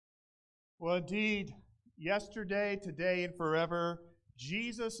Well, indeed, yesterday, today, and forever,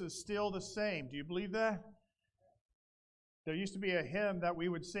 Jesus is still the same. Do you believe that? There used to be a hymn that we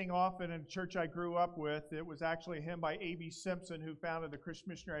would sing often in a church I grew up with. It was actually a hymn by A.B. Simpson, who founded the Christian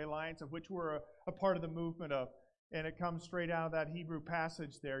Missionary Alliance, of which we're a part of the movement of. And it comes straight out of that Hebrew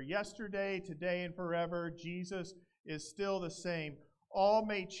passage there. Yesterday, today, and forever, Jesus is still the same. All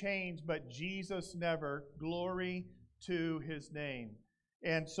may change, but Jesus never. Glory to his name.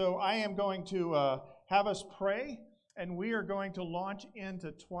 And so I am going to have us pray, and we are going to launch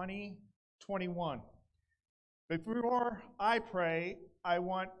into 2021. Before I pray, I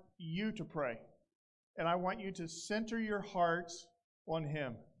want you to pray. And I want you to center your hearts on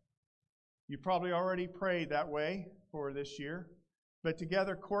him. You probably already prayed that way for this year. But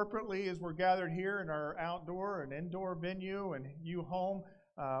together corporately, as we're gathered here in our outdoor and indoor venue, and you home,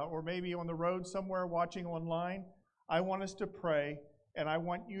 or maybe on the road somewhere watching online, I want us to pray. And I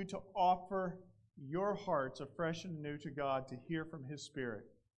want you to offer your hearts afresh and anew to God to hear from his Spirit.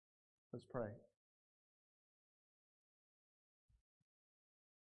 Let's pray.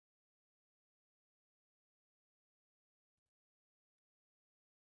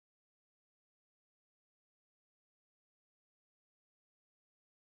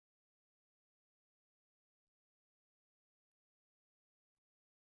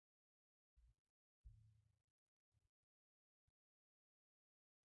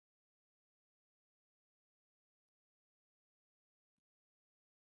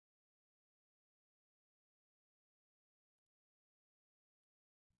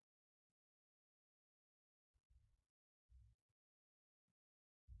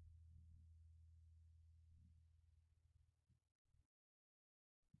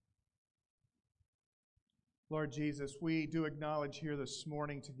 Lord Jesus, we do acknowledge here this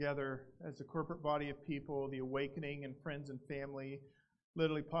morning together as a corporate body of people, the awakening and friends and family,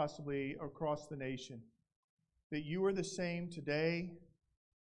 literally possibly across the nation, that you are the same today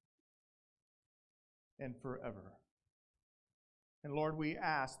and forever. And Lord, we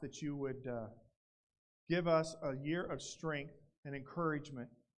ask that you would give us a year of strength and encouragement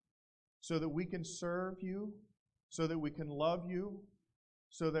so that we can serve you, so that we can love you,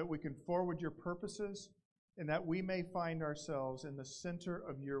 so that we can forward your purposes, and that we may find ourselves in the center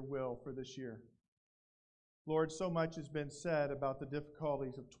of your will for this year. Lord, so much has been said about the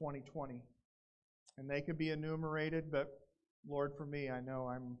difficulties of 2020, and they could be enumerated, but Lord, for me, I know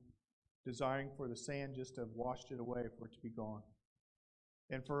I'm desiring for the sand just to have washed it away, for it to be gone.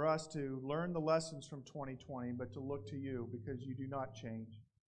 And for us to learn the lessons from 2020, but to look to you because you do not change.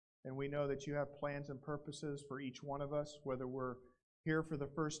 And we know that you have plans and purposes for each one of us, whether we're here for the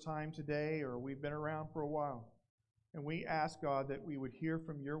first time today or we've been around for a while. And we ask, God, that we would hear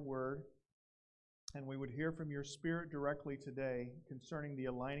from your word and we would hear from your Spirit directly today concerning the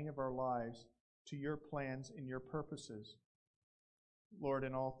aligning of our lives to your plans and your purposes. Lord,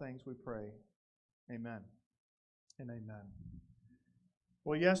 in all things we pray. Amen and amen.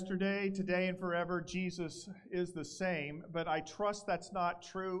 Well, yesterday, today, and forever, Jesus is the same, but I trust that's not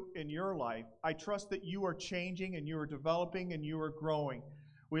true in your life. I trust that you are changing and you are developing and you are growing.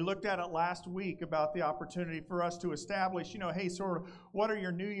 We looked at it last week about the opportunity for us to establish, hey, sort of, what are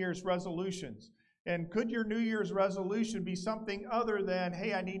your New Year's resolutions? And could your New Year's resolution be something other than,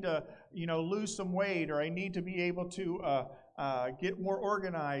 hey, I need to, lose some weight, or I need to be able to get more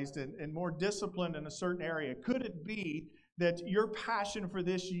organized and more disciplined in a certain area? Could it be that your passion for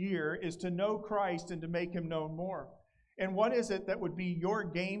this year is to know Christ and to make him known more? And what is it that would be your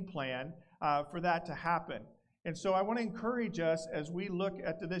game plan for that to happen? And so I want to encourage us as we look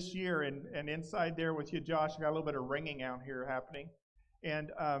at this year, and inside there with you, Josh, I got a little bit of ringing out here happening.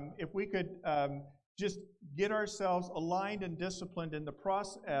 And if we could just get ourselves aligned and disciplined in the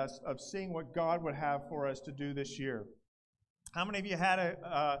process of seeing what God would have for us to do this year. How many of you had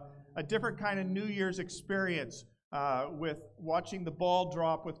a different kind of New Year's experience with watching the ball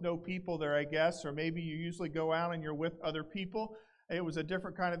drop with no people there, I guess, or maybe you usually go out and you're with other people? It was a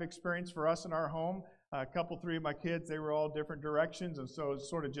different kind of experience for us in our home. Three of my kids, they were all different directions, and so it was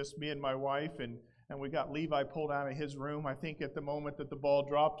sort of just me and my wife, and we got Levi pulled out of his room, I think, at the moment that the ball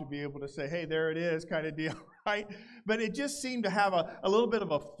dropped, to be able to say, hey, there it is, kind of deal, right? But it just seemed to have a little bit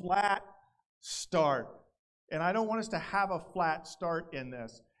of a flat start, and I don't want us to have a flat start in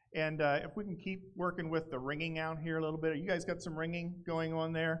this. And if we can keep working with the ringing out here a little bit. You guys got some ringing going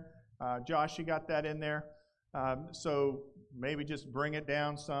on there? Josh, you got that in there? So maybe just bring it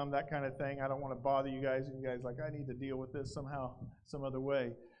down some, that kind of thing. I don't want to bother you guys. And you guys like, I need to deal with this somehow, some other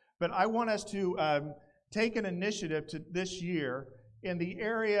way. But I want us to take an initiative to this year in the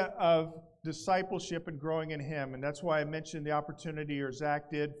area of discipleship and growing in Him. And that's why I mentioned the opportunity, or Zach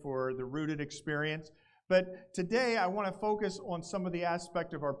did, for the Rooted experience. But today I want to focus on some of the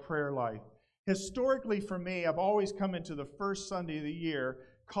aspect of our prayer life. Historically for me, I've always come into the first Sunday of the year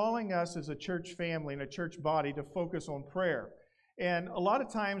calling us as a church family and a church body to focus on prayer. And a lot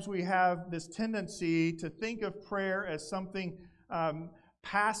of times we have this tendency to think of prayer as something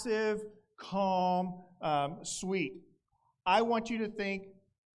passive, calm, sweet. I want you to think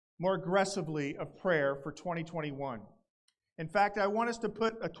more aggressively of prayer for 2021. In fact, I want us to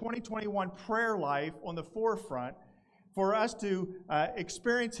put a 2021 prayer life on the forefront for us to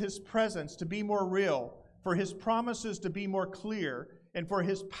experience His presence to be more real, for His promises to be more clear, and for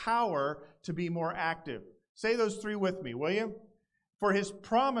His power to be more active. Say those three with me, will you? For His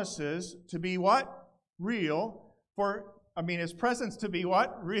promises to be what? Real. His presence to be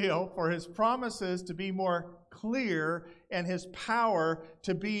what? Real. For His promises to be more clear, and His power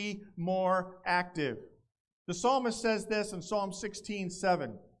to be more active. The psalmist says this in Psalm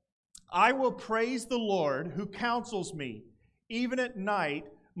 16:7. I will praise the Lord who counsels me. Even at night,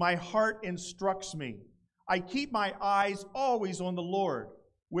 my heart instructs me. I keep my eyes always on the Lord.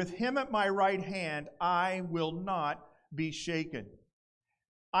 With Him at my right hand, I will not be shaken.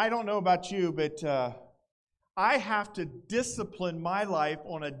 I don't know about you, but I have to discipline my life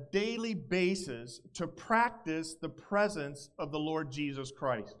on a daily basis to practice the presence of the Lord Jesus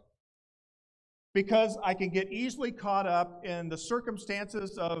Christ. Because I can get easily caught up in the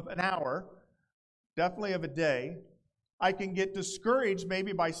circumstances of an hour, definitely of a day. I can get discouraged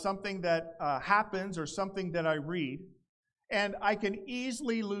maybe by something that happens or something that I read. And I can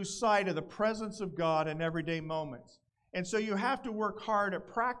easily lose sight of the presence of God in everyday moments. And so you have to work hard at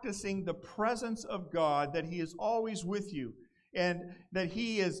practicing the presence of God, that He is always with you, and that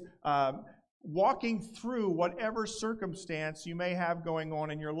He is walking through whatever circumstance you may have going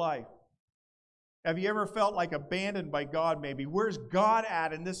on in your life. Have you ever felt like abandoned by God maybe? Where's God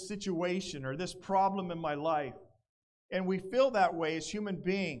at in this situation or this problem in my life? And we feel that way as human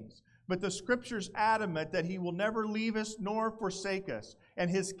beings. But the Scripture's adamant that He will never leave us nor forsake us. And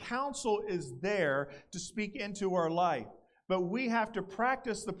His counsel is there to speak into our life. But we have to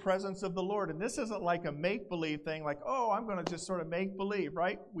practice the presence of the Lord. And this isn't like a make-believe thing, like, oh, I'm going to just sort of make-believe,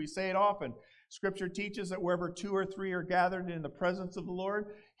 right? We say it often. Scripture teaches that wherever 2 or 3 are gathered in the presence of the Lord,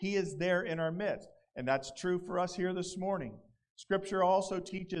 He is there in our midst. And that's true for us here this morning. Scripture also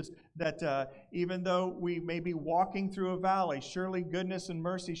teaches that even though we may be walking through a valley, surely goodness and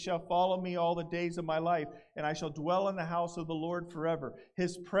mercy shall follow me all the days of my life, and I shall dwell in the house of the Lord forever.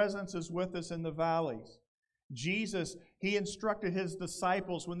 His presence is with us in the valleys. Jesus, He instructed His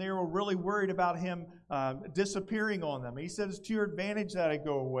disciples when they were really worried about Him disappearing on them. He said, it's to your advantage that I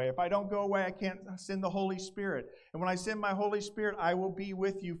go away. If I don't go away, I can't send the Holy Spirit. And when I send my Holy Spirit, I will be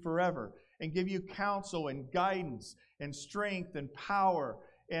with you forever and give you counsel and guidance and strength and power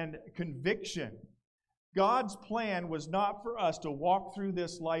and conviction. God's plan was not for us to walk through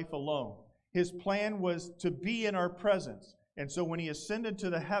this life alone. His plan was to be in our presence. And so when He ascended to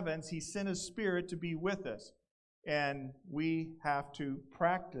the heavens, He sent His Spirit to be with us. And we have to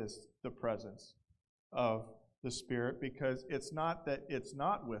practice the presence of the Spirit, because it's not that it's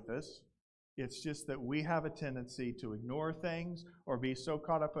not with us. It's just that we have a tendency to ignore things or be so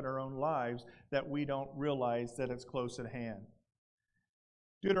caught up in our own lives that we don't realize that it's close at hand.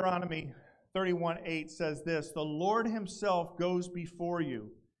 Deuteronomy 31:8 says this, the Lord Himself goes before you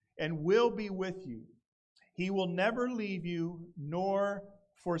and will be with you. He will never leave you nor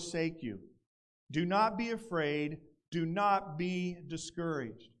forsake you. Do not be afraid. Do not be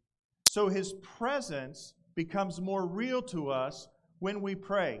discouraged. So His presence becomes more real to us when we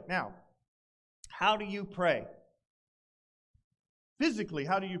pray. Now, how do you pray? Physically,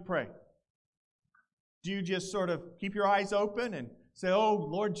 how do you pray? Do you just sort of keep your eyes open and say, oh,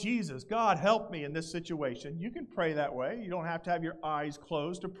 Lord Jesus, God, help me in this situation? You can pray that way. You don't have to have your eyes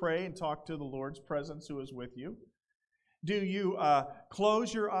closed to pray and talk to the Lord's presence who is with you. Do you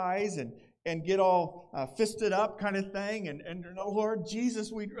close your eyes and get all fisted up kind of thing and oh, Lord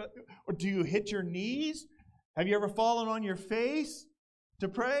Jesus, or do you hit your knees? Have you ever fallen on your face to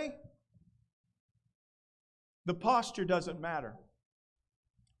pray? The posture doesn't matter.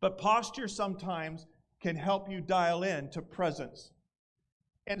 But posture sometimes can help you dial in to presence.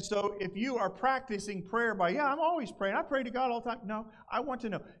 And so if you are practicing prayer by, I'm always praying. I pray to God all the time. No, I want to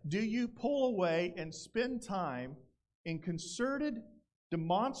know, do you pull away and spend time in concerted,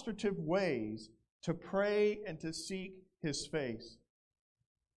 demonstrative ways to pray and to seek His face?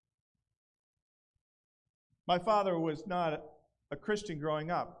 My father was not a Christian growing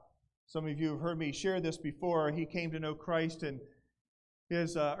up. Some of you have heard me share this before. He came to know Christ in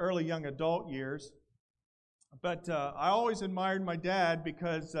his early young adult years. But I always admired my dad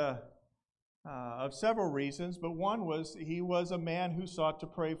because of several reasons. But one was he was a man who sought to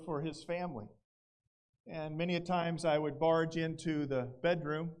pray for his family. And many a times I would barge into the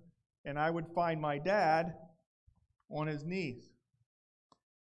bedroom and I would find my dad on his knees.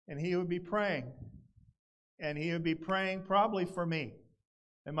 And he would be praying. And he would be praying probably for me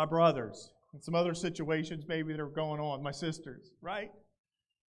and my brothers and some other situations maybe that are going on, my sisters, right?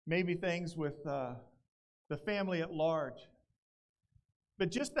 Maybe things with the family at large. But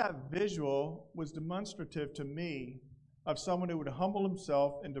just that visual was demonstrative to me of someone who would humble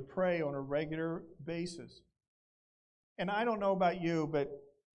himself and to pray on a regular basis. And I don't know about you, but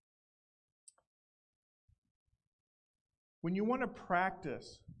when you want to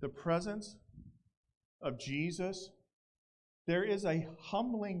practice the presence of Jesus, there is a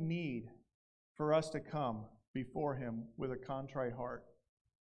humbling need for us to come before Him with a contrite heart.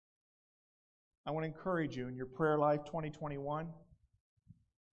 I want to encourage you in your prayer life 2021,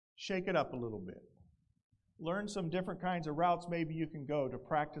 shake it up a little bit. Learn some different kinds of routes maybe you can go to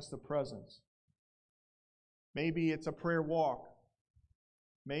practice the presence. Maybe it's a prayer walk.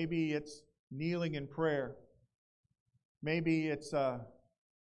 Maybe it's kneeling in prayer. Maybe it's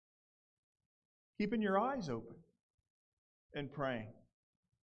keeping your eyes open and praying.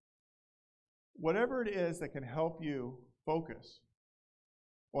 Whatever it is that can help you focus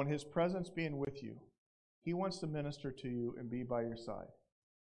on His presence being with you, He wants to minister to you and be by your side.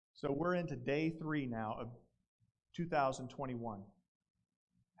 So we're into day 3 now of 2021.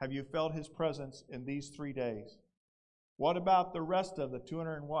 Have you felt His presence in these 3 days? What about the rest of the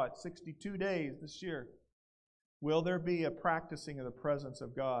 62 days this year? Will there be a practicing of the presence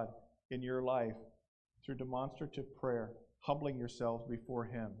of God in your life through demonstrative prayer, humbling yourselves before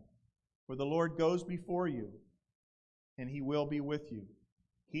Him? For the Lord goes before you, and He will be with you.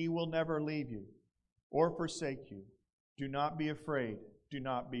 He will never leave you or forsake you. Do not be afraid. Do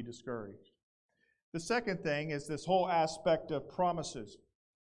not be discouraged. The second thing is this whole aspect of promises.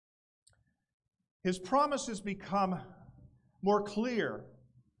 His promises become more clear,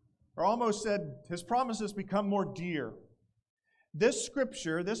 or almost said, His promises become more dear. This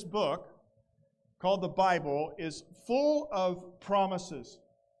scripture, this book, called the Bible, is full of promises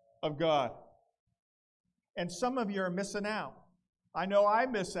of God. And some of you are missing out. I know I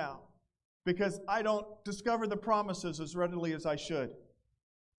miss out because I don't discover the promises as readily as I should.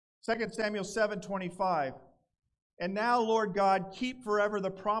 2 Samuel 7:25. And now, Lord God, keep forever the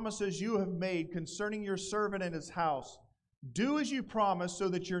promises you have made concerning your servant and his house. Do as you promised so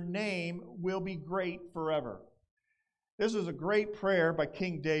that your name will be great forever. This is a great prayer by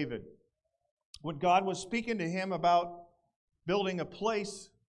King David. When God was speaking to him about building a place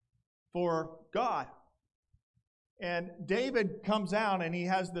for God. And David comes out and he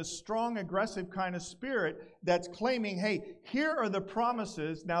has this strong, aggressive kind of spirit that's claiming, hey, here are the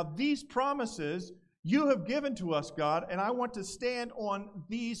promises. Now, these promises you have given to us, God, and I want to stand on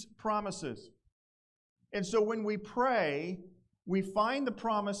these promises. And so when we pray, we find the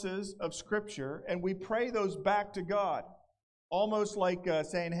promises of Scripture and we pray those back to God. Almost like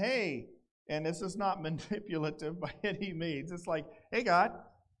saying, hey, and this is not manipulative by any means. It's like, hey, God,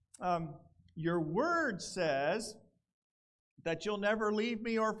 your word says that you'll never leave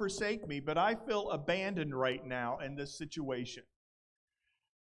me or forsake me, but I feel abandoned right now in this situation.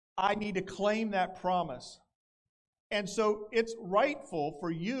 I need to claim that promise. And so it's rightful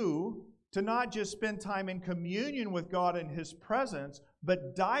for you to not just spend time in communion with God in His presence,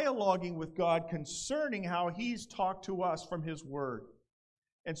 but dialoguing with God concerning how He's talked to us from His Word.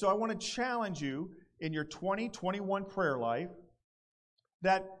 And so I want to challenge you in your 2021 prayer life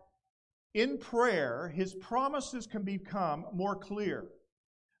that in prayer, His promises can become more clear.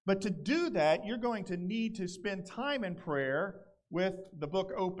 But to do that, you're going to need to spend time in prayer with the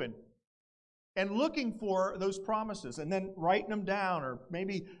book open and looking for those promises and then writing them down or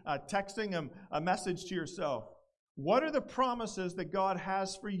maybe texting them a message to yourself. What are the promises that God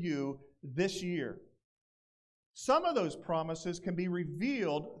has for you this year? Some of those promises can be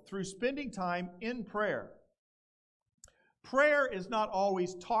revealed through spending time in prayer. Prayer is not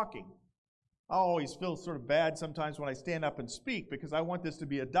always talking. I always feel sort of bad sometimes when I stand up and speak because I want this to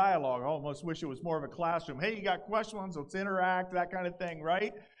be a dialogue. I almost wish it was more of a classroom. Hey, you got questions? Let's interact, that kind of thing,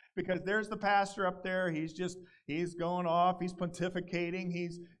 right? Because there's the pastor up there. He's going off. He's pontificating.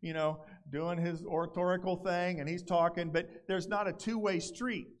 He's, doing his oratorical thing and he's talking, but there's not a two-way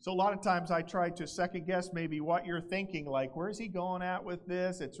street. So a lot of times I try to second guess maybe what you're thinking, like, where's he going at with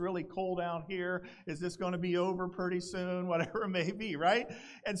this? It's really cold out here. Is this going to be over pretty soon? Whatever it may be, right?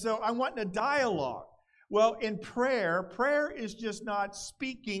 And so I'm wanting a dialogue. Well, in prayer, prayer is just not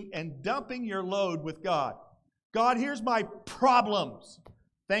speaking and dumping your load with God. God, here's my problems.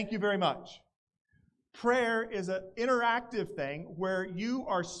 Thank you very much. Prayer is an interactive thing where you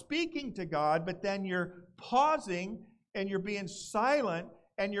are speaking to God, but then you're pausing and you're being silent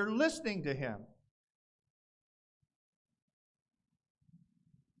and you're listening to Him.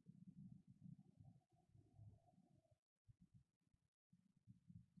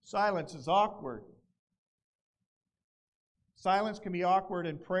 Silence is awkward. Silence can be awkward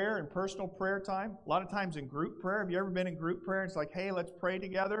in prayer, in personal prayer time. A lot of times in group prayer. Have you ever been in group prayer? It's like, hey, let's pray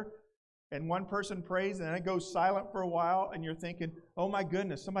together. And one person prays and then it goes silent for a while and you're thinking, oh my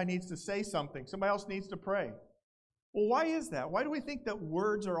goodness, somebody needs to say something. Somebody else needs to pray. Well, why is that? Why do we think that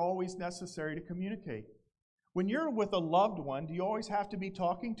words are always necessary to communicate? When you're with a loved one, do you always have to be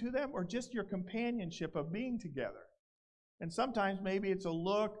talking to them or just your companionship of being together? And sometimes maybe it's a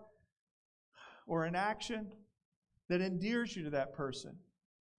look or an action that endears you to that person.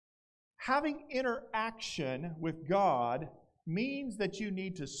 Having interaction with God means that you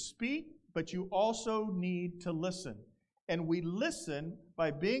need to speak, but you also need to listen. And we listen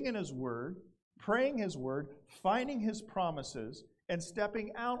by being in His Word, praying His Word, finding His promises, and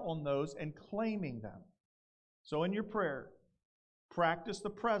stepping out on those and claiming them. So in your prayer, practice the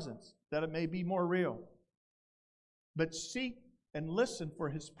presence that it may be more real. But seek and listen for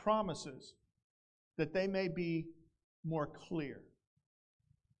His promises that they may be more clear.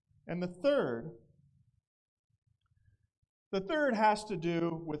 And the third has to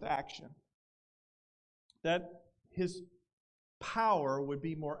do with action. That His power would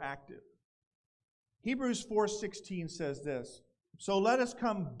be more active. Hebrews 4:16 says this, "So let us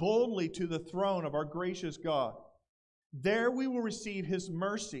come boldly to the throne of our gracious God. There we will receive His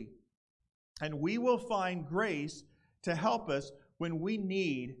mercy, and we will find grace to help us when we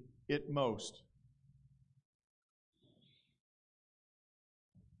need it most."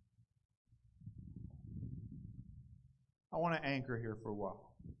 I want to anchor here for a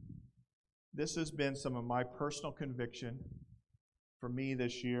while. This has been some of my personal conviction for me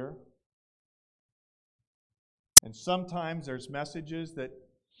this year. And sometimes there's messages that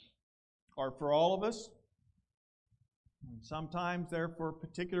are for all of us, and sometimes they're for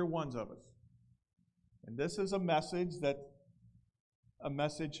particular ones of us. And this is a message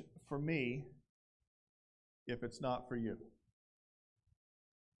for me, if it's not for you.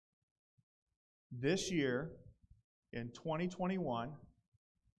 This year, in 2021,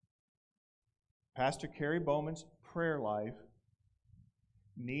 Pastor Kerry Bowman's prayer life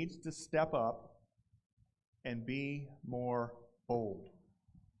needs to step up and be more bold.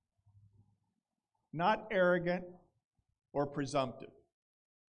 Not arrogant or presumptive.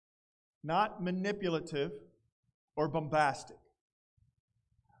 Not manipulative or bombastic.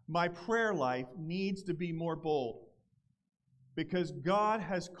 My prayer life needs to be more bold because God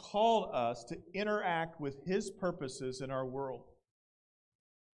has called us to interact with His purposes in our world.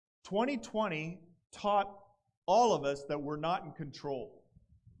 2020 taught all of us that we're not in control.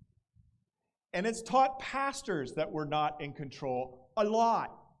 And it's taught pastors that we're not in control a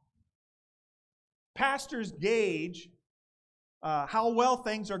lot. Pastors gauge how well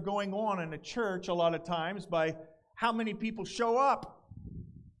things are going on in a church a lot of times by how many people show up.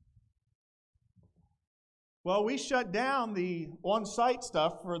 Well, we shut down the on-site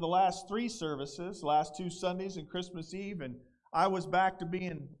stuff for the last 3 services, last 2 Sundays and Christmas Eve, and I was back to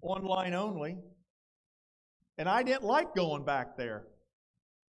being online only. And I didn't like going back there.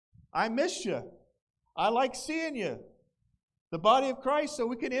 I miss you. I like seeing you. The body of Christ, so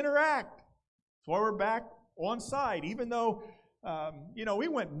we can interact. That's why we're back on site, even though, we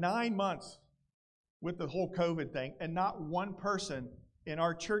went 9 months with the whole COVID thing, and not one person in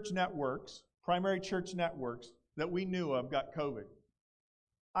our church networks, primary church networks, that we knew of got COVID.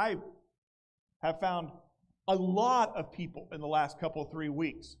 I have found a lot of people in the last 3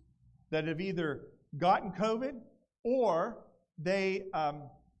 weeks that have either gotten COVID or they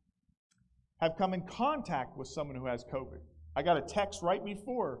have come in contact with someone who has COVID. I got a text right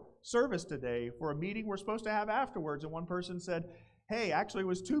before service today for a meeting we're supposed to have afterwards, and one person said, hey, actually it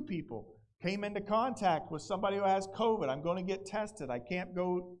was 2 people, came into contact with somebody who has COVID. I'm going to get tested. I can't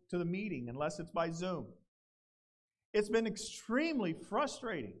go to the meeting unless it's by Zoom. It's been extremely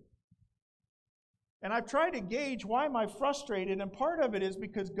frustrating. And I've tried to gauge why am I frustrated, and part of it is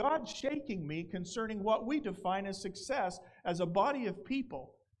because God's shaking me concerning what we define as success as a body of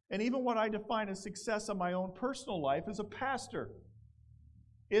people, and even what I define as success in my own personal life as a pastor.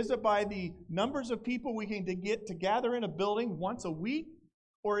 Is it by the numbers of people we can get to gather in a building once a week?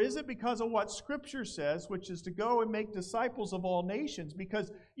 Or is it because of what Scripture says, which is to go and make disciples of all nations?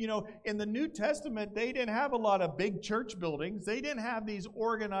 Because, in the New Testament, they didn't have a lot of big church buildings. They didn't have these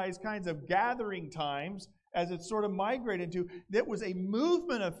organized kinds of gathering times as it sort of migrated to. There was a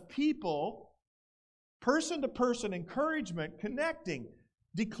movement of people, person to person encouragement, connecting,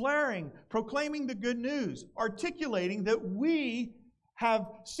 declaring, proclaiming the good news, articulating that we have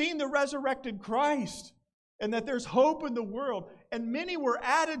seen the resurrected Christ and that there's hope in the world. And many were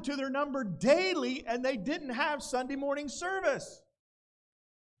added to their number daily, and they didn't have Sunday morning service.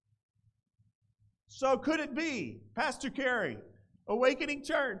 So could it be, Pastor Carey, Awakening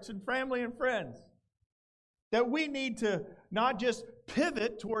Church and family and friends, that we need to not just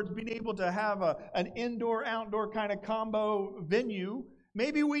pivot towards being able to have an indoor-outdoor kind of combo venue?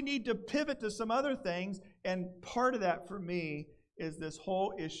 Maybe we need to pivot to some other things, and part of that for me is this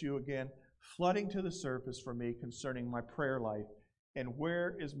whole issue again, flooding to the surface for me concerning my prayer life. And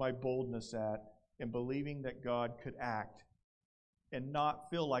where is my boldness at in believing that God could act and not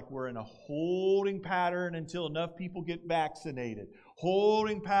feel like we're in a holding pattern until enough people get vaccinated,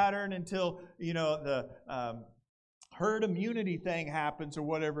 holding pattern until, the herd immunity thing happens or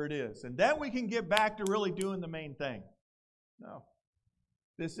whatever it is. And then we can get back to really doing the main thing. No,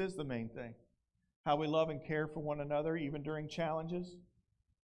 this is the main thing. How we love and care for one another even during challenges.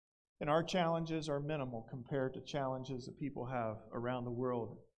 And our challenges are minimal compared to challenges that people have around the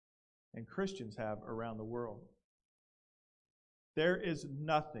world and Christians have around the world. There is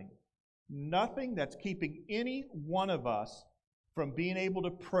nothing that's keeping any one of us from being able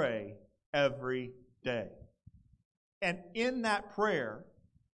to pray every day. And in that prayer,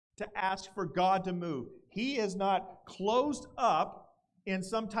 to ask for God to move. He is not closed up in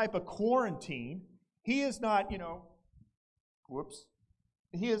some type of quarantine. He is not,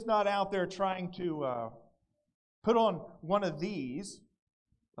 He is not out there trying to put on one of these.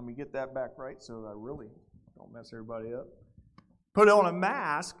 Let me get that back right so I really don't mess everybody up. Put on a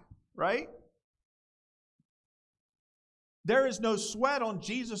mask, right? There is no sweat on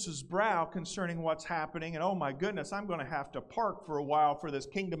Jesus' brow concerning what's happening. And oh my goodness, I'm going to have to park for a while for this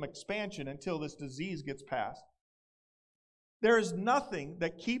kingdom expansion until this disease gets past. There is nothing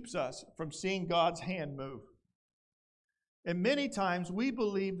that keeps us from seeing God's hand move. And many times we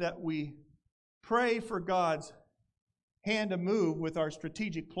believe that we pray for God's hand to move with our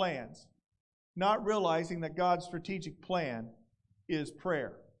strategic plans, not realizing that God's strategic plan is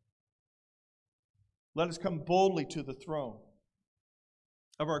prayer. Let us come boldly to the throne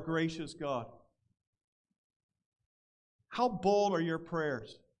of our gracious God. How bold are your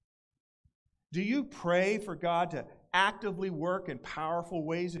prayers? Do you pray for God to actively work in powerful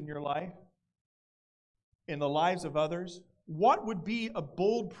ways in your life, in the lives of others? What would be a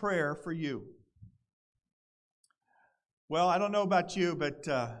bold prayer for you? Well, I don't know about you, but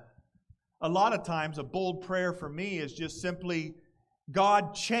a lot of times a bold prayer for me is just simply,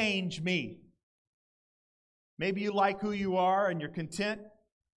 God, change me. Maybe you like who you are and you're content.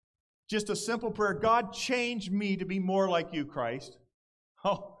 Just a simple prayer, God, change me to be more like you, Christ.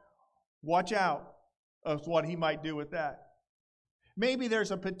 Oh, watch out of what He might do with that. Maybe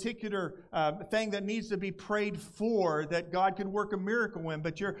there's a particular thing that needs to be prayed for that God can work a miracle in,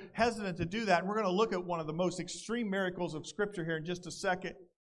 but you're hesitant to do that. And we're going to look at one of the most extreme miracles of Scripture here in just a second.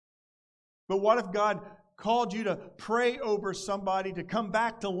 But what if God called you to pray over somebody to come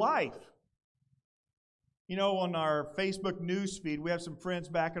back to life? On our Facebook news feed, we have some friends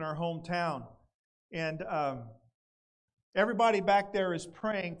back in our hometown. And everybody back there is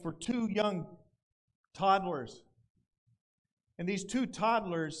praying for two young toddlers. And these two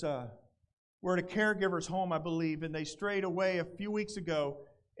toddlers were at a caregiver's home, I believe, and they strayed away a few weeks ago,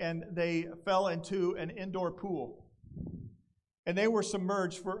 and they fell into an indoor pool. And they were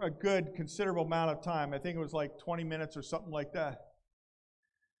submerged for a good, considerable amount of time. I think it was like 20 minutes or something like that.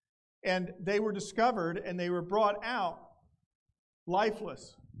 And they were discovered, and they were brought out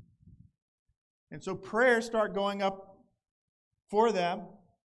lifeless. And so prayers start going up for them.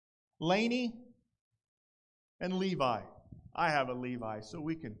 Laney and Levi. I have a Levi, so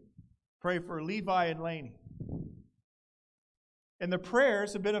we can pray for Levi and Laney. And the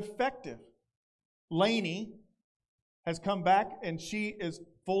prayers have been effective. Laney has come back, and she is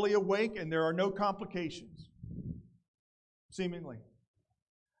fully awake, and there are no complications, seemingly.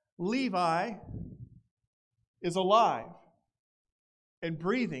 Levi is alive and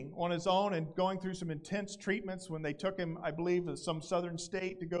breathing on his own and going through some intense treatments when they took him, I believe, to some southern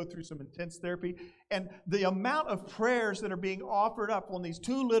state to go through some intense therapy. And the amount of prayers that are being offered up on these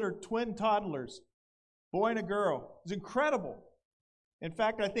two little twin toddlers, boy and a girl, is incredible. In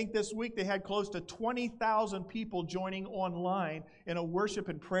fact, I think this week they had close to 20,000 people joining online in a worship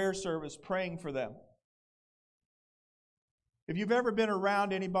and prayer service praying for them. If you've ever been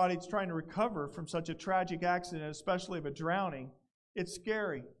around anybody that's trying to recover from such a tragic accident, especially of a drowning, it's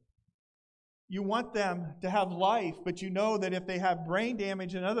scary. You want them to have life, but you know that if they have brain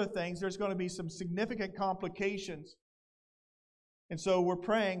damage and other things, there's going to be some significant complications. And so we're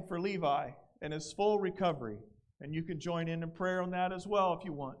praying for Levi and his full recovery. And you can join in prayer on that as well if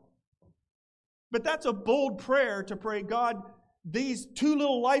you want. But that's a bold prayer to pray, God, these two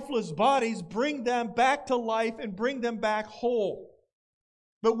little lifeless bodies, bring them back to life and bring them back whole.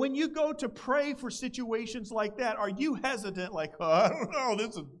 But when you go to pray for situations like that, are you hesitant like, oh, I don't know,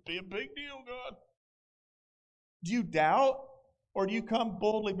 this would be a big deal, God? Do you doubt? Or do you come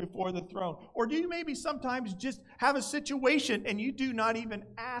boldly before the throne? Or do you maybe sometimes just have a situation and you do not even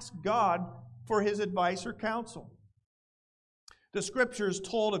ask God for his advice or counsel? The scriptures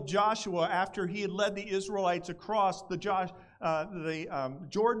told of Joshua after he had led the Israelites across the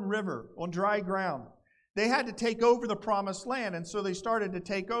Jordan River on dry ground. They had to take over the promised land, and so they started to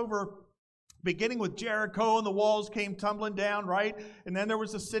take over, beginning with Jericho, and the walls came tumbling down, right? And then there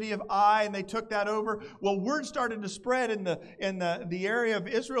was the city of Ai, and they took that over. Well, word started to spread in the area of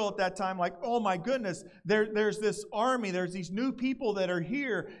Israel at that time, like, oh my goodness, there's this army, there's these new people that are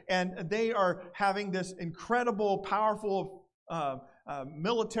here, and they are having this incredible, powerful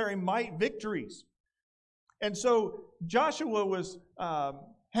military might victories. And so Joshua was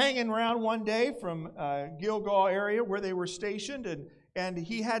hanging around one day from Gilgal area where they were stationed, and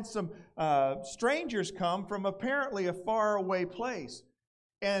he had some strangers come from apparently a faraway place.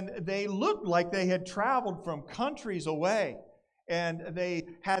 And they looked like they had traveled from countries away. And they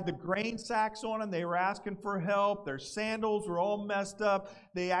had the grain sacks on them. They were asking for help. Their sandals were all messed up.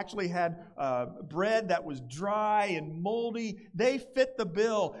 They actually had bread that was dry and moldy. They fit the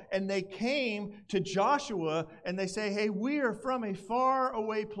bill. And they came to Joshua and they say, hey, we are from a far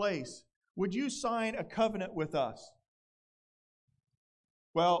away place. Would you sign a covenant with us?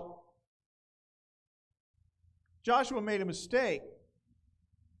 Well, Joshua made a mistake.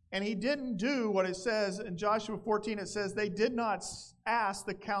 And he didn't do what it says in Joshua 14. It says they did not ask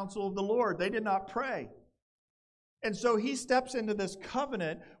the counsel of the Lord. They did not pray. And so he steps into this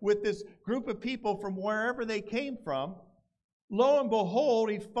covenant with this group of people from wherever they came from. Lo and behold,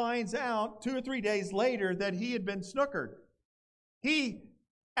 he finds out 2 or 3 days later that he had been snookered. He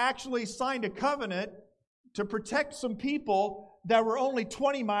actually signed a covenant to protect some people that were only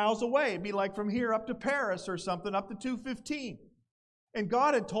 20 miles away. It'd be like from here up to Paris or something, up to 215. And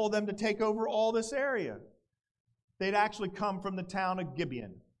God had told them to take over all this area. They'd actually come from the town of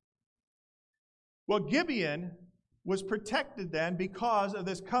Gibeon. Well, Gibeon was protected then because of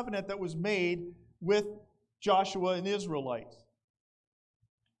this covenant that was made with Joshua and the Israelites.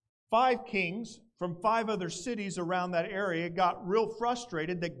 5 kings from 5 other cities around that area got real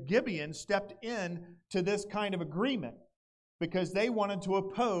frustrated that Gibeon stepped in to this kind of agreement because they wanted to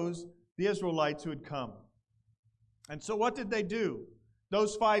oppose the Israelites who had come. And so what did they do?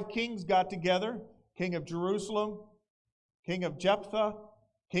 Those 5 kings got together, king of Jerusalem, king of Jephthah,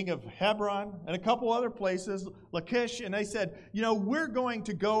 king of Hebron, and a couple other places, Lachish, and they said, we're going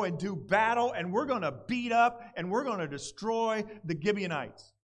to go and do battle, and we're going to beat up, and we're going to destroy the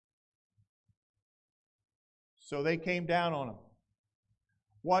Gibeonites. So they came down on them.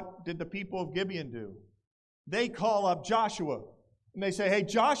 What did the people of Gibeon do? They call up Joshua, and they say, hey,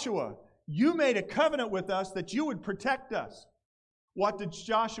 Joshua, you made a covenant with us that you would protect us. What did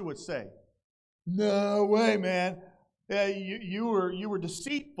Joshua say? No way, man. You were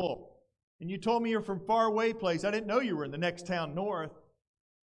deceitful. And you told me you're from far away place. I didn't know you were in the next town north.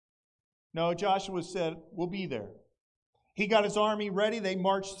 No, Joshua said, we'll be there. He got his army ready. They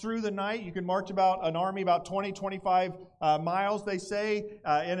marched through the night. You can march an army about 20, 25 miles, they say,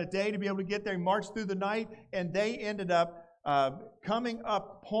 in a day to be able to get there. He marched through the night, and they ended up coming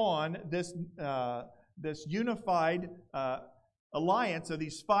upon this unified alliance of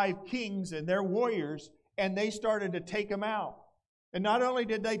these 5 kings and their warriors, and they started to take them out. And not only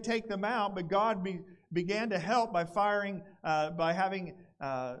did they take them out, but God began to help by having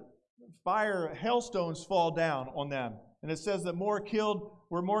fire hailstones fall down on them. And it says that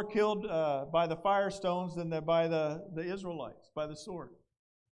were more killed by the firestones than by the Israelites, by the sword.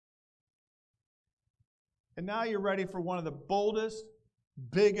 And now you're ready for one of the boldest,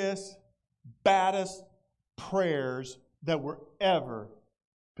 biggest, baddest prayers that were ever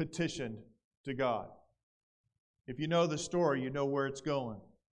petitioned to God. If you know the story, you know where it's going.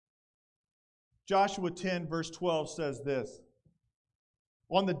 Joshua 10 verse 12 says this.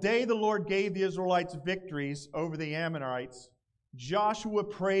 On the day the Lord gave the Israelites victories over the Ammonites, Joshua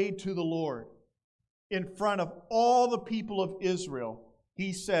prayed to the Lord in front of all the people of Israel.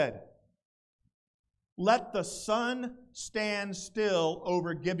 He said, "Let the sun stand still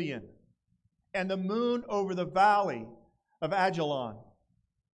over Gibeon, and the moon over the valley of Ajalon."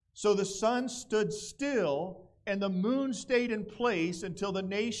 So the sun stood still, and the moon stayed in place until the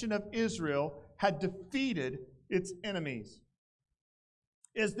nation of Israel had defeated its enemies.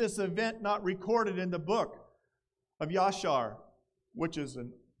 Is this event not recorded in the book of Yashar, which is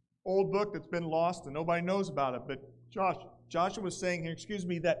an old book that's been lost and nobody knows about it? But Joshua was saying here,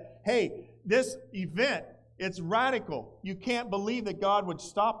 that, hey, this event, it's radical. You can't believe that God would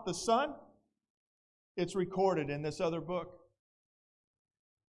stop the sun. It's recorded in this other book.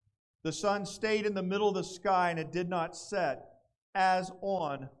 The sun stayed in the middle of the sky and it did not set as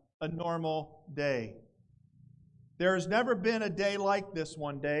on a normal day. There has never been a day like this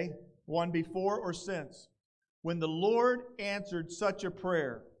one before or since, when the Lord answered such a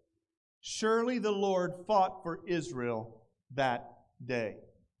prayer. Surely the Lord fought for Israel that day.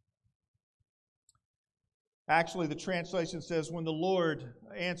 Actually, the translation says, when the Lord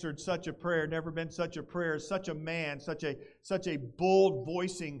answered such a prayer, never been such a prayer, such a man, such a bold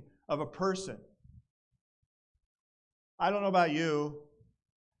voicing of a person. I don't know about you,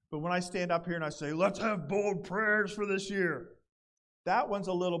 but when I stand up here and I say, let's have bold prayers for this year, that one's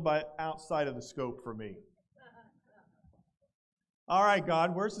a little bit outside of the scope for me. All right,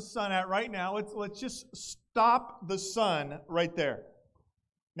 God, where's the sun at right now? Let's just stop the sun right there.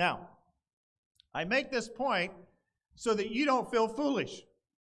 Now, I make this point so that you don't feel foolish.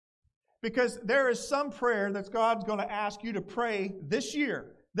 Because there is some prayer that God's going to ask you to pray this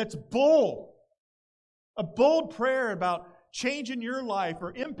year that's bold. A bold prayer about changing your life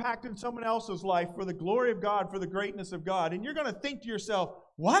or impacting someone else's life for the glory of God, for the greatness of God. And you're going to think to yourself,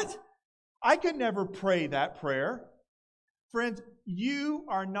 what? I could never pray that prayer. Friends, you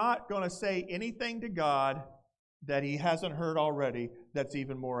are not going to say anything to God that He hasn't heard already that's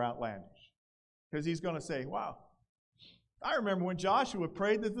even more outlandish. Because He's going to say, wow, I remember when Joshua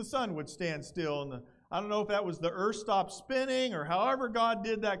prayed that the sun would stand still. And I don't know if that was the earth stopped spinning or however God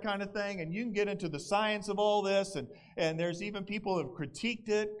did that kind of thing. And you can get into the science of all this. And there's even people who have critiqued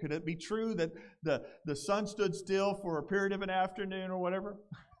it. Could it be true that the sun stood still for a period of an afternoon or whatever?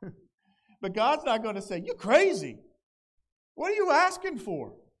 But God's not going to say, you crazy. What are you asking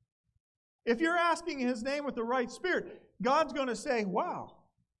for? If you're asking His name with the right spirit, God's going to say, wow,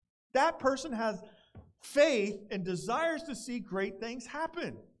 that person has faith and desires to see great things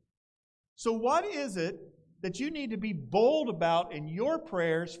happen. So what is it that you need to be bold about in your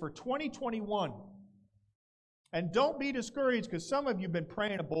prayers for 2021? And don't be discouraged, because some of you have been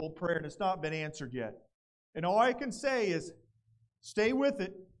praying a bold prayer and it's not been answered yet. And all I can say is stay with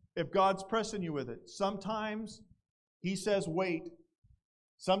it if God's pressing you with it. Sometimes He says wait.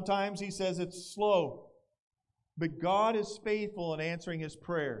 Sometimes He says it's slow. But God is faithful in answering His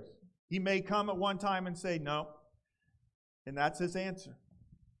prayers. He may come at one time and say no, and that's His answer.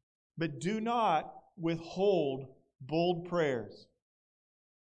 But do not withhold bold prayers.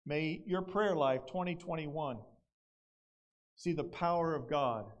 May your prayer life 2021 see the power of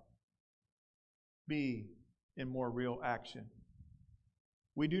God be in more real action.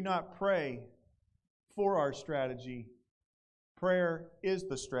 We do not pray for our strategy. Prayer is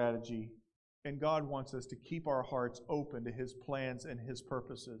the strategy, and God wants us to keep our hearts open to His plans and His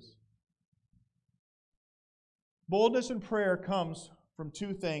purposes. Boldness in prayer comes from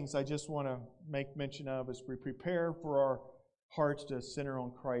two things I just want to make mention of as we prepare for our hearts to center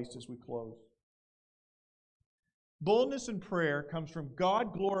on Christ as we close. Boldness in prayer comes from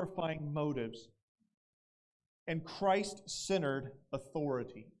God-glorifying motives and Christ-centered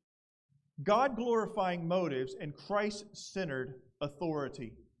authority. God-glorifying motives and Christ-centered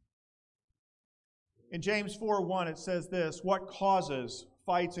authority. In James 4:1 it says this, what causes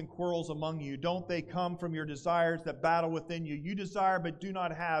fights and quarrels among you? Don't they come from your desires that battle within you? You desire but do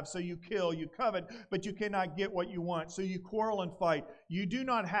not have, so you kill. You covet, but you cannot get what you want, so you quarrel and fight. You do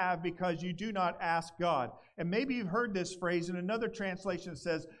not have because you do not ask God. And maybe you've heard this phrase in another translation that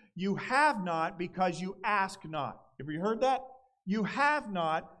says, you have not because you ask not. Have you heard that? You have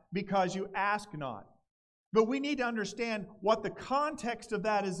not because you ask not. But we need to understand what the context of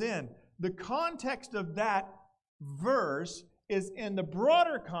that is in. The context of that verse is in the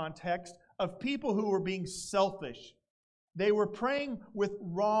broader context of people who were being selfish. They were praying with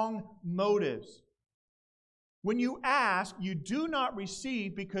wrong motives. When you ask, you do not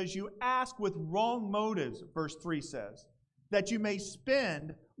receive because you ask with wrong motives, verse 3 says, that you may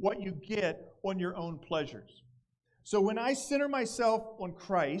spend what you get on your own pleasures. So when I center myself on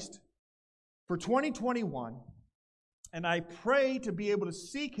Christ for 2021, And I pray to be able to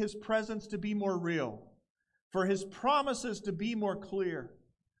seek His presence to be more real, for His promises to be more clear.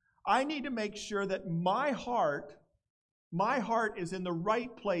 I need to make sure that my heart is in the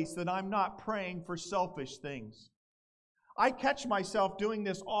right place, that I'm not praying for selfish things. I catch myself doing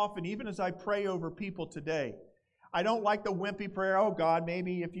this often, even as I pray over people today. I don't like the wimpy prayer, oh God,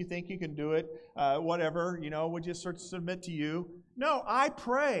 maybe if you think you can do it, whatever, we'll just sort of submit to you. No, I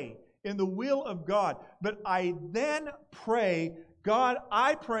pray in the will of God, but I then pray, God,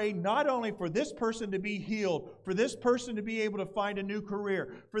 I pray not only for this person to be healed, for this person to be able to find a new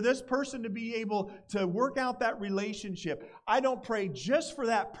career, for this person to be able to work out that relationship. I don't pray just for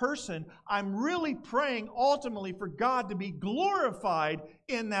that person. I'm really praying ultimately for God to be glorified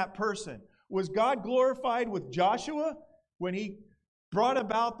in that person. Was God glorified with Joshua when he brought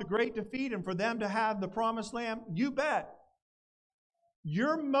about the great defeat and for them to have the promised land? You bet.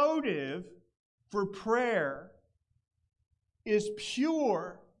 Your motive for prayer is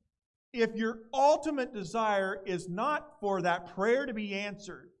pure if your ultimate desire is not for that prayer to be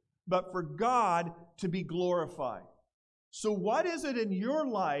answered, but for God to be glorified. So what is it in your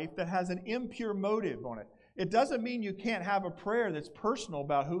life that has an impure motive on it? It doesn't mean you can't have a prayer that's personal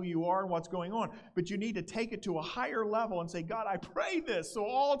about who you are and what's going on, but you need to take it to a higher level and say, God, I pray this, so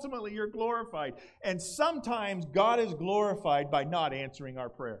ultimately you're glorified. And sometimes God is glorified by not answering our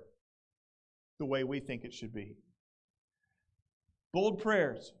prayer the way we think it should be. Bold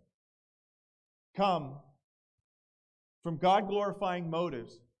prayers come from God-glorifying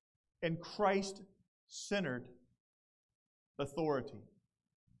motives and Christ-centered authority.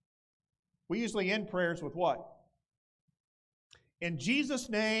 We usually end prayers with what? In Jesus'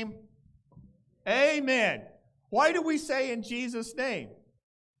 name, amen. Why do we say in Jesus' name?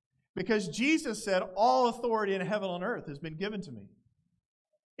 Because Jesus said, all authority in heaven and earth has been given to me.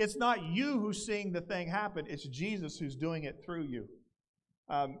 It's not you who's seeing the thing happen. It's Jesus who's doing it through you.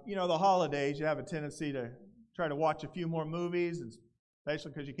 The holidays, you have a tendency to try to watch a few more movies, and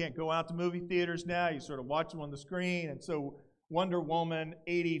especially because you can't go out to movie theaters now. You sort of watch them on the screen. And so Wonder Woman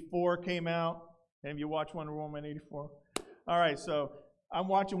 84 came out. Any of you watch Wonder Woman 84? All right, so I'm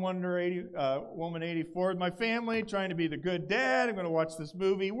watching Wonder Woman 84 with my family, trying to be the good dad. I'm going to watch this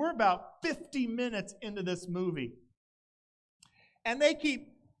movie. We're about 50 minutes into this movie. And they keep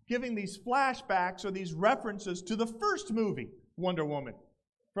giving these flashbacks or these references to the first movie, Wonder Woman,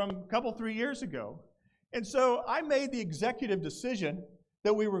 from a couple, 3 years ago. And so I made the executive decision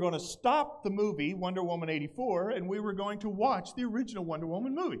that we were going to stop the movie, Wonder Woman 84, and we were going to watch the original Wonder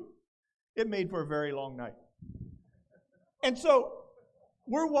Woman movie. It made for a very long night. And so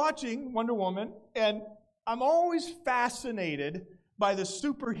we're watching Wonder Woman, and I'm always fascinated by the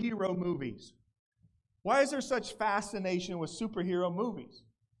superhero movies. Why is there such fascination with superhero movies?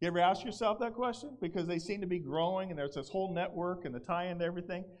 You ever ask yourself that question? Because they seem to be growing, and there's this whole network and the tie-in to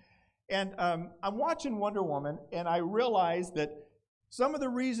everything. And I'm watching Wonder Woman, and I realize that some of the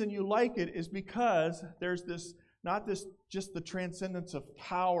reason you like it is because there's this, not this just the transcendence of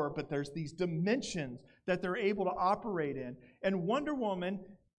power, but there's these dimensions that they're able to operate in. And Wonder Woman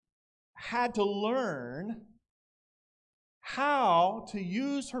had to learn how to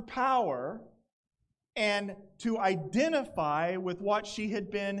use her power and to identify with what she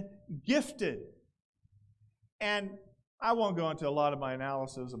had been gifted. And I won't go into a lot of my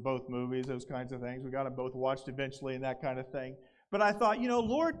analysis of both movies, those kinds of things. We got them both watched eventually and that kind of thing. But I thought,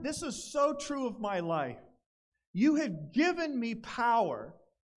 Lord, this is so true of my life. You have given me power,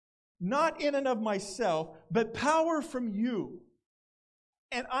 not in and of myself, but power from you.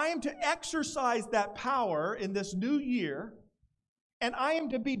 And I am to exercise that power in this new year. And I am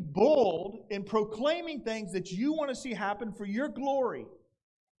to be bold in proclaiming things that you want to see happen for your glory.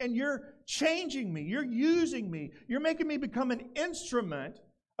 And you're changing me. You're using me. You're making me become an instrument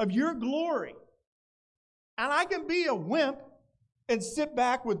of your glory. And I can be a wimp and sit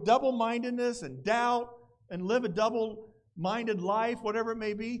back with double-mindedness and doubt and live a double-minded life, whatever it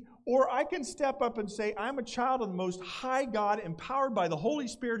may be. Or I can step up and say, I'm a child of the Most High God, empowered by the Holy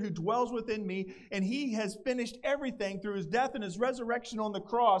Spirit who dwells within me, and He has finished everything through His death and His resurrection on the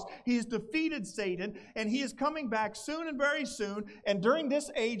cross. He has defeated Satan, and He is coming back soon and very soon. And during this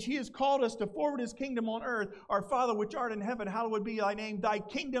age, He has called us to forward His kingdom on earth. Our Father which art in heaven, hallowed be Thy name. Thy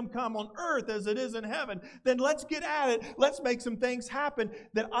kingdom come on earth as it is in heaven. Then let's get at it. Let's make some things happen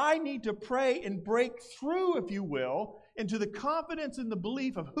that I need to pray and break through, if you will, into the confidence and the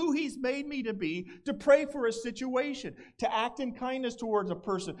belief of who He's made me to be, to pray for a situation, to act in kindness towards a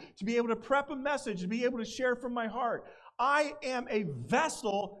person, to be able to prep a message, to be able to share from my heart. I am a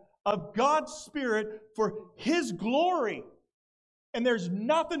vessel of God's Spirit for His glory. And there's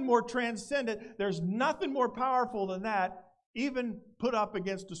nothing more transcendent, there's nothing more powerful than that, even put up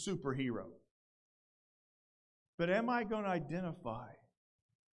against a superhero. But am I going to identify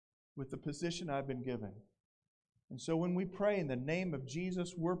with the position I've been given? And so when we pray in the name of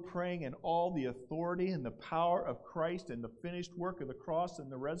Jesus, we're praying in all the authority and the power of Christ and the finished work of the cross and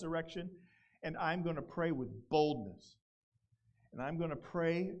the resurrection. And I'm going to pray with boldness. And I'm going to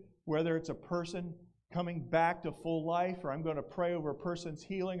pray whether it's a person coming back to full life, or I'm going to pray over a person's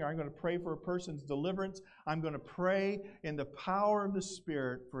healing, or I'm going to pray for a person's deliverance. I'm going to pray in the power of the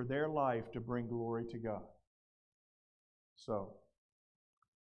Spirit for their life to bring glory to God. So,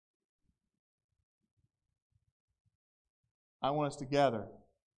 I want us to gather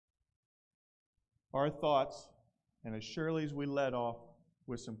our thoughts, and as surely as we led off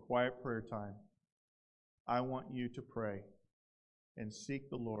with some quiet prayer time, I want you to pray and seek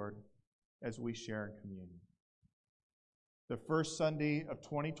the Lord as we share in communion. The first Sunday of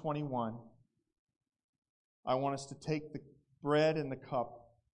 2021, I want us to take the bread and the cup.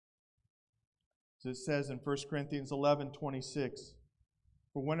 As it says in 1 Corinthians 11:26,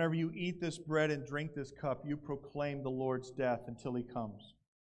 for whenever you eat this bread and drink this cup, you proclaim the Lord's death until He comes.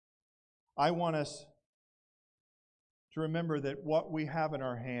 I want us to remember that what we have in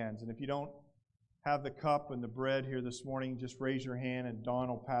our hands, and if you don't have the cup and the bread here this morning, just raise your hand and Dawn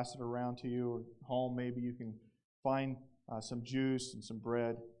will pass it around to you. Or home, maybe you can find some juice and some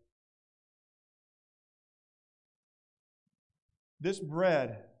bread. This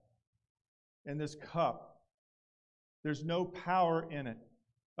bread and this cup, there's no power in it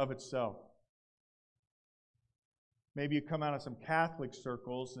of itself. Maybe you come out of some Catholic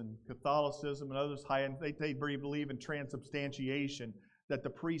circles and Catholicism and others high-end, they believe in transubstantiation, that the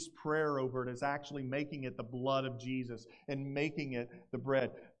priest's prayer over it is actually making it the blood of Jesus and making it the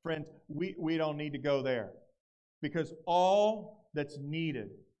bread. Friends, we don't need to go there, because all that's needed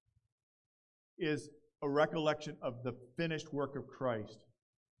is a recollection of the finished work of Christ.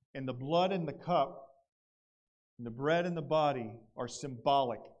 And the blood and the cup and the bread and the body are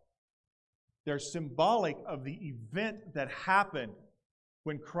symbolic. They're symbolic of the event that happened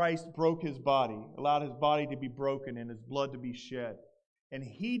when Christ broke His body, allowed His body to be broken and His blood to be shed. And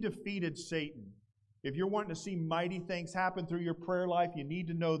He defeated Satan. If you're wanting to see mighty things happen through your prayer life, you need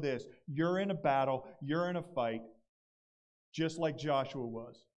to know this. You're in a battle, you're in a fight, just like Joshua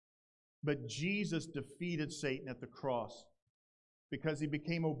was. But Jesus defeated Satan at the cross because He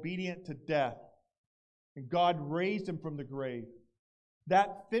became obedient to death. And God raised Him from the grave.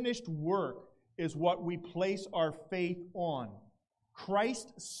 That finished work is what we place our faith on.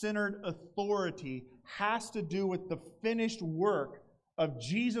 Christ-centered authority has to do with the finished work of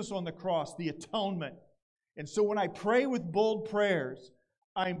Jesus on the cross, the atonement. And so when I pray with bold prayers,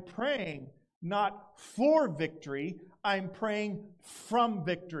 I'm praying not for victory, I'm praying from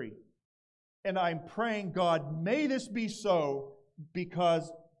victory. And I'm praying, God, may this be so,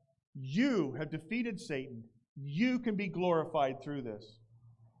 because You have defeated Satan. You can be glorified through this.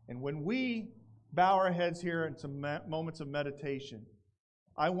 And when we bow our heads here in some moments of meditation,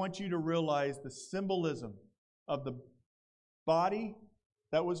 I want you to realize the symbolism of the body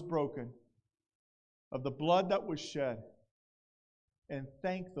that was broken, of the blood that was shed, and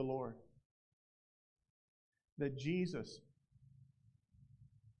thank the Lord that Jesus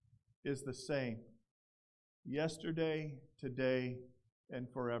is the same yesterday, today, and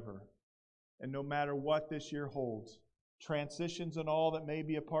forever. And no matter what this year holds, transitions and all that may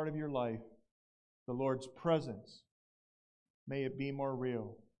be a part of your life, the Lord's presence, may it be more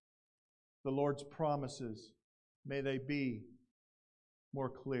real. The Lord's promises, may they be more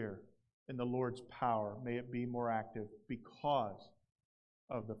clear. And the Lord's power, may it be more active because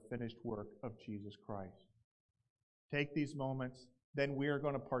of the finished work of Jesus Christ. Take these moments, then we are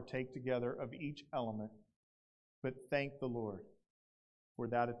going to partake together of each element, but thank the Lord for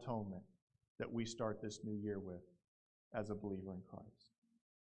that atonement that we start this new year with as a believer in Christ.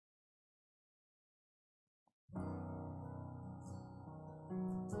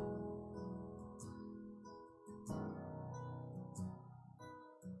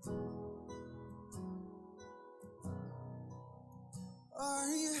 Are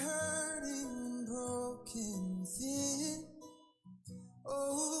you hurting and broken within?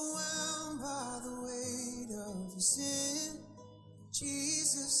 Overwhelmed by the weight of your sin?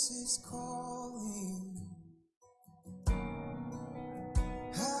 Jesus is calling.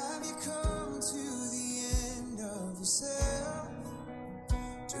 Have you come to the end of yourself?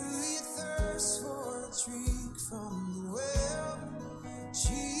 Do you thirst for a drink from the well?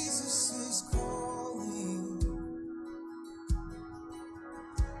 Jesus is calling.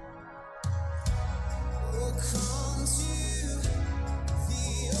 Oh, come to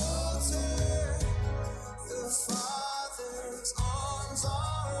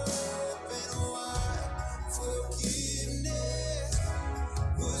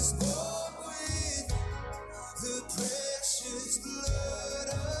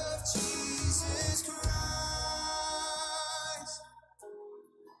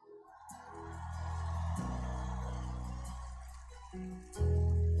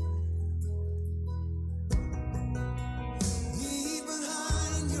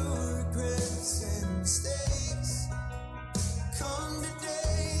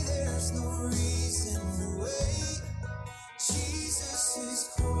is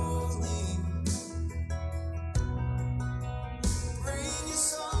calling. Bring your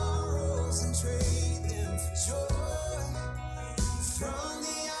sorrows and trade them for joy. From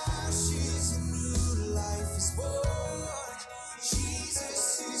the ashes a new life is born.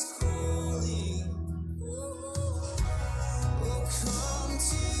 Jesus is calling. Oh, come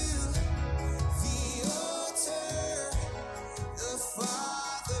to the altar. The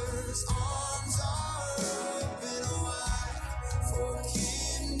Father's arms are open wide.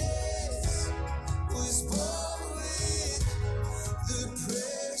 Forgiveness was bought with the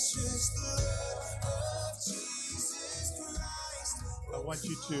precious blood of Jesus Christ. I want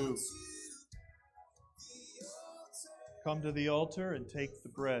you to come to the altar and take the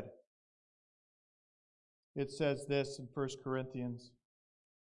bread. It says this in 1 Corinthians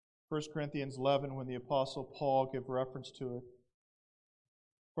 11, when the Apostle Paul gave reference to it.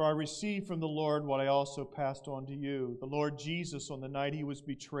 For I received from the Lord what I also passed on to you. The Lord Jesus, on the night he was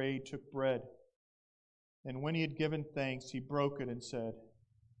betrayed, took bread. And when he had given thanks, he broke it and said,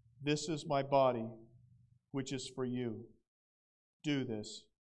 "This is my body, which is for you. Do this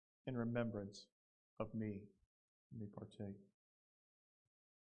in remembrance of me." Let me partake.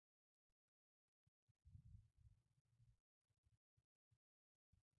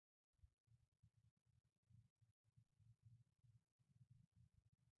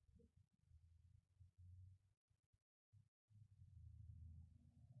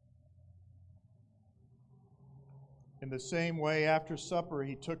 In the same way, after supper,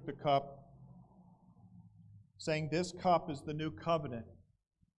 he took the cup, saying, "This cup is the new covenant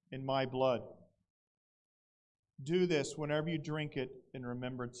in my blood. Do this whenever you drink it in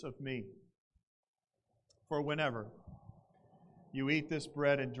remembrance of me. For whenever you eat this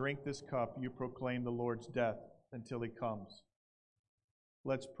bread and drink this cup, you proclaim the Lord's death until he comes."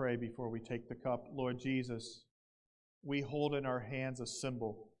 Let's pray before we take the cup. Lord Jesus, we hold in our hands a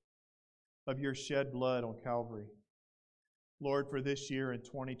symbol of your shed blood on Calvary. Lord, for this year in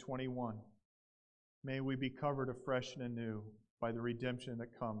 2021, may we be covered afresh and anew by the redemption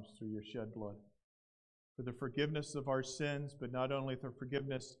that comes through your shed blood. For the forgiveness of our sins, but not only the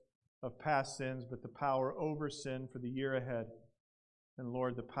forgiveness of past sins, but the power over sin for the year ahead. And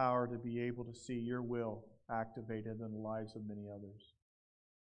Lord, the power to be able to see your will activated in the lives of many others.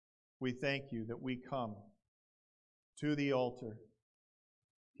 We thank you that we come to the altar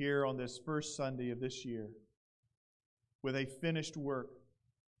here on this first Sunday of this year with a finished work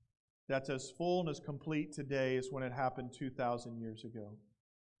that's as full and as complete today as when it happened 2,000 years ago.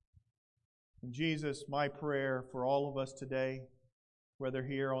 And Jesus, my prayer for all of us today, whether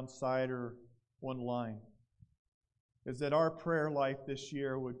here on site or online, is that our prayer life this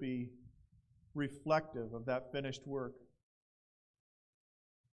year would be reflective of that finished work.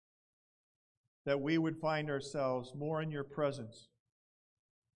 That we would find ourselves more in your presence,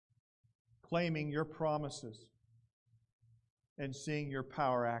 claiming your promises, and seeing your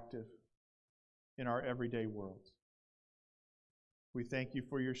power active in our everyday worlds. We thank you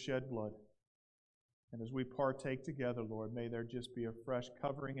for your shed blood. And as we partake together, Lord, may there just be a fresh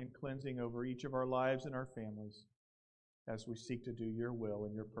covering and cleansing over each of our lives and our families as we seek to do your will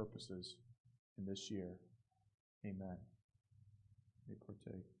and your purposes in this year. Amen. May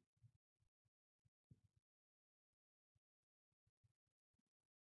partake.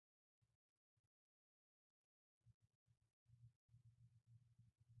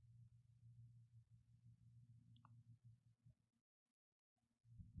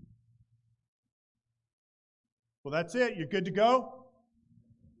 Well, that's it. You're good to go?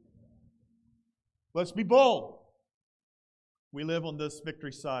 Let's be bold. We live on this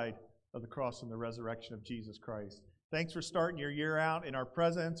victory side of the cross and the resurrection of Jesus Christ. Thanks for starting your year out in our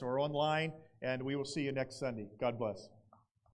presence or online, and we will see you next Sunday. God bless.